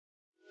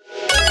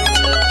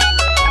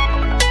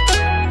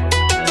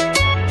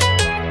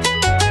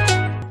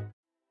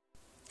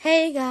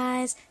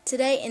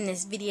Today in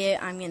this video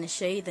I'm going to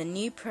show you the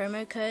new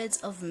promo codes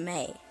of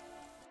May.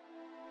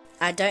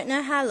 I don't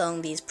know how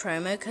long these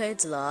promo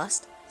codes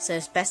last, so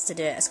it's best to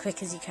do it as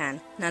quick as you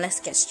can. Now let's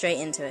get straight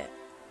into it.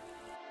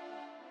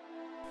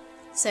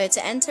 So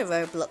to enter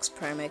Roblox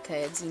promo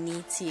codes, you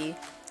need to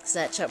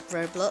search up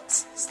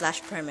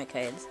Roblox/promo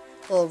codes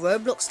or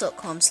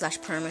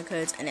roblox.com/promo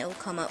codes, and it will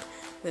come up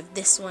with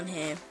this one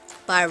here,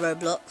 by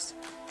Roblox,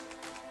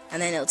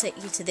 and then it'll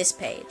take you to this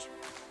page.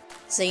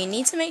 So you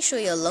need to make sure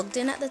you're logged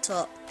in at the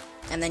top,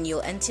 and then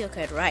you'll enter your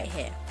code right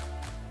here.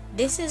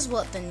 This is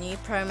what the new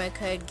promo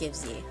code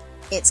gives you.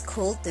 It's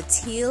called the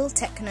Teal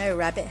Techno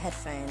Rabbit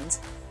Headphones,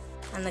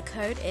 and the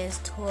code is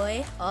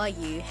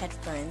TOYRU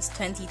Headphones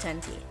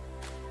 2020.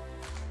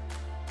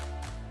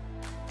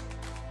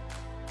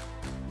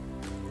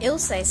 It'll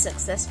say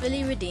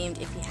successfully redeemed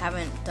if you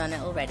haven't done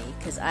it already,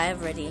 because I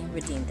have already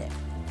redeemed it.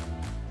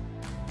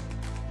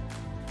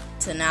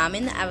 So now I'm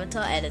in the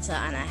avatar editor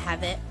and I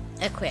have it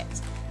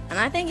equipped, and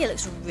I think it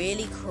looks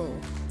really cool.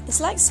 It's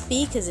like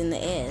speakers in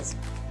the ears.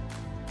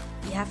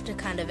 You have to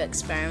kind of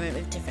experiment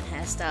with different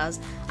hairstyles.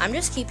 I'm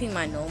just keeping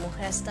my normal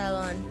hairstyle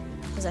on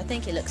because I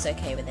think it looks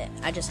okay with it.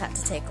 I just had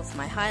to take off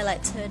my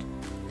highlights hood.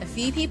 A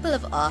few people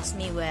have asked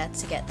me where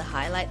to get the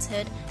highlights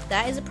hood.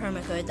 That is a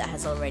promo code that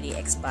has already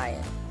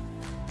expired.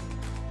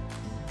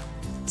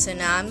 So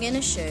now I'm going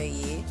to show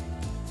you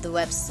the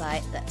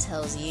website that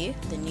tells you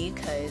the new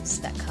codes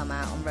that come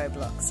out on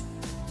Roblox.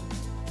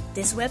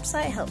 This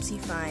website helps you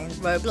find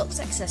Roblox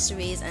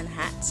accessories and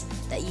hats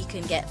that you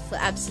can get for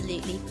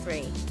absolutely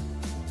free.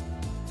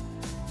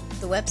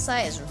 The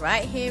website is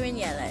right here in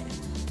yellow.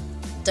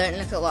 Don't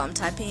look at what I'm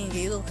typing in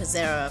Google because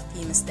there are a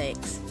few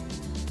mistakes.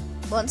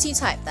 Once you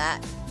type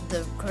that,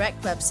 the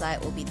correct website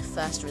will be the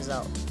first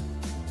result.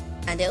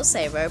 And it'll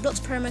say Roblox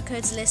promo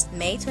codes list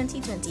May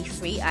 2020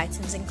 free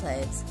items and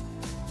clothes.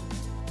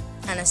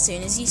 And as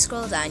soon as you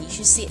scroll down, you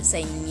should see it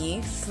say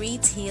new free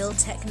Teal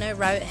Techno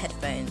Rabbit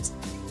Headphones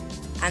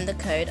and the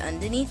code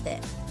underneath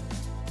it.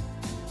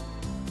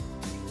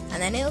 And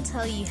then it'll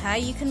tell you how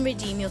you can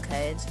redeem your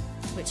codes,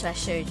 which I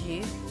showed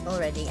you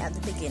already at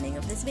the beginning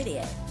of this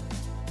video.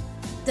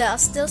 There are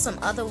still some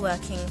other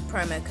working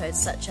promo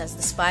codes such as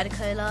the Spider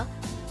Cola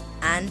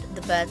and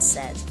the Bird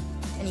Said,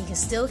 and you can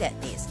still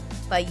get these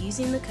by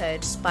using the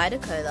code Spider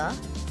Cola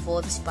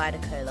for the Spider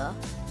Cola,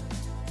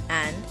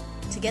 and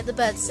to get the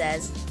Bird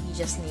Says you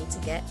just need to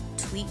get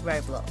Tweet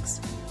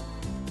Roblox.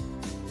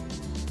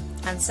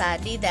 And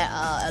sadly there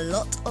are a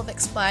lot of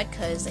expired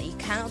codes that you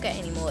cannot get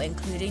anymore,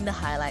 including the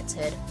highlights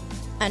hood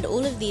and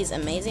all of these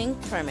amazing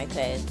promo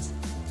codes.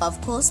 Of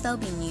course there'll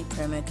be new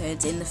promo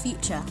codes in the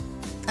future.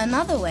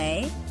 Another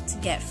way to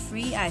get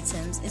free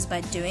items is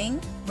by doing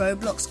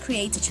Roblox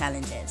creator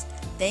challenges.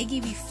 They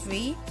give you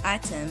free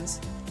items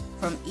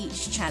from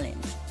each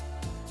challenge.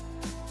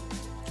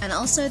 And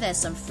also there's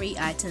some free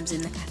items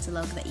in the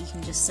catalogue that you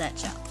can just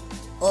search up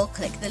or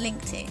click the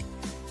link to.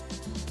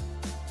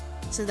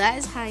 So that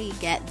is how you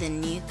get the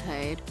new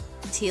code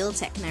Teal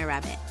Techno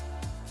Rabbit.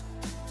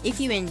 If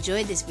you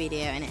enjoyed this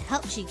video and it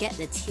helps you get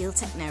the Teal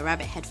Techno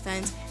Rabbit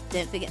headphones,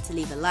 don't forget to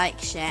leave a like,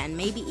 share, and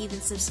maybe even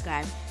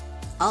subscribe.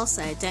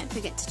 Also, don't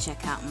forget to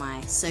check out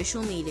my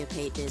social media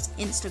pages,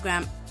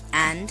 Instagram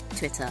and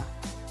Twitter.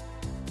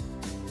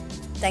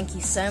 Thank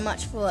you so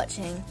much for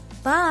watching.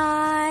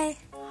 Bye!